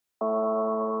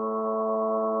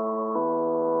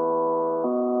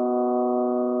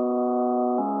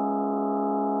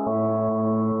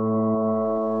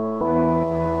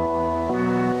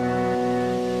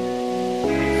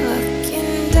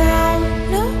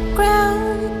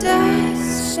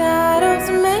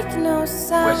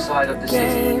side of the city.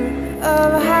 Game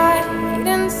of hide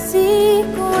and seek.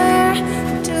 Where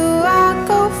do I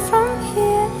go from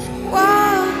here?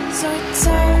 Walls are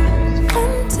turned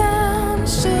and down.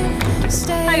 Should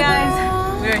stay. Hi guys,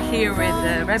 we're here with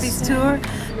the Rabbits tour.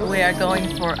 We are going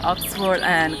for Cotswold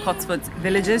and Cotswold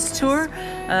villages tour.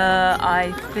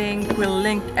 I think we'll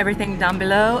link everything down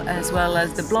below, as well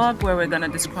as the blog where we're going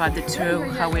to describe the tour,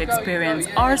 how we experience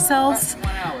ourselves.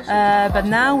 But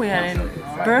now we are in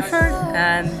Burford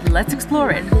and let's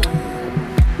explore it.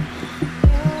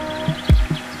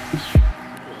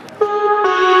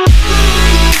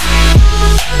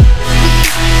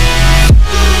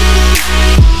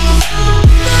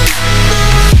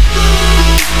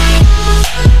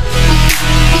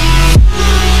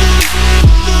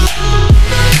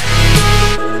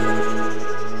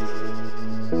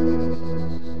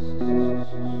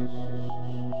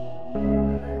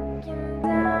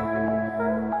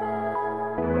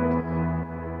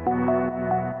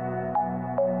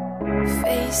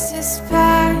 Faces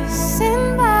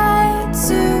passing by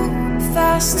too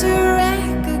fast to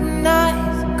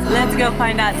recognize. Let's go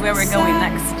find out where we're going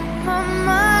next. My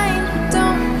mind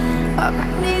don't let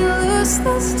me lose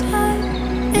this time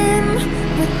in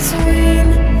between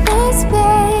the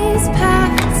space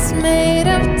paths made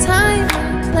of time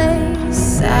and place.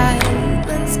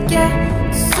 Silence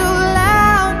gets so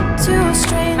loud to a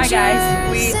stranger. Hi guys,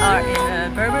 we are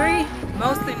in Bibury,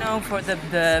 mostly known for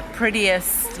the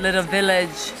prettiest little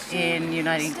village in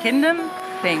United Kingdom.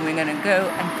 I think we're gonna go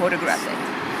and photograph it.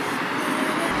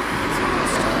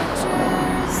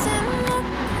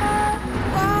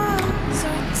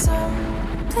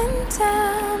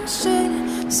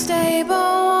 Stable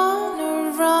on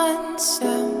a run,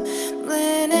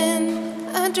 stumbling in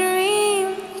a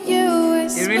dream.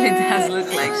 It really does look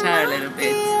like Shire a little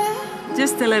bit,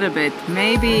 just a little bit.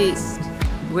 Maybe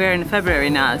we're in February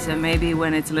now, so maybe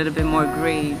when it's a little bit more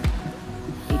green,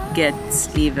 it gets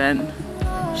even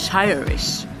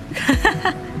Shire-ish.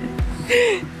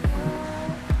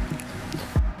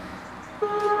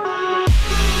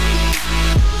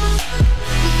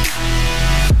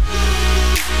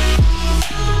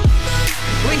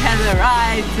 We have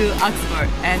arrived to Oxford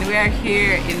and we are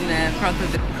here in front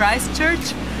of the Christ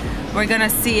Church. We're gonna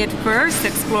see it first,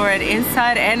 explore it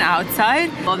inside and outside.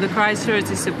 Well, the Christ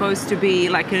Church is supposed to be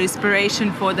like an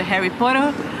inspiration for the Harry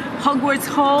Potter Hogwarts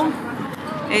Hall.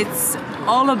 It's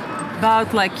all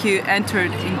about like you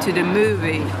entered into the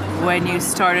movie when you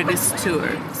started this tour.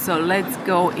 So let's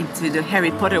go into the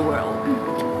Harry Potter world.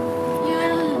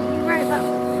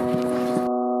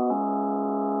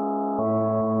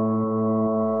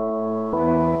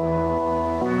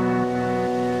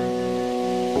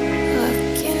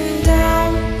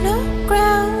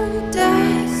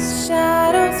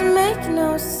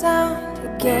 No sound,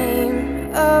 a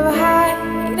game of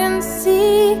hide and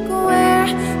seek. Where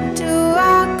do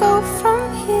I go from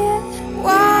here?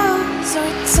 Walls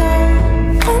are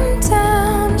tumbling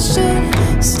down.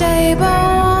 Should stable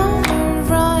on a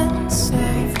run.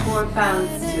 £4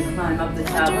 to climb up the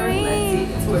tower. Let's see if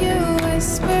it's worth it. You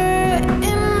whisper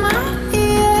in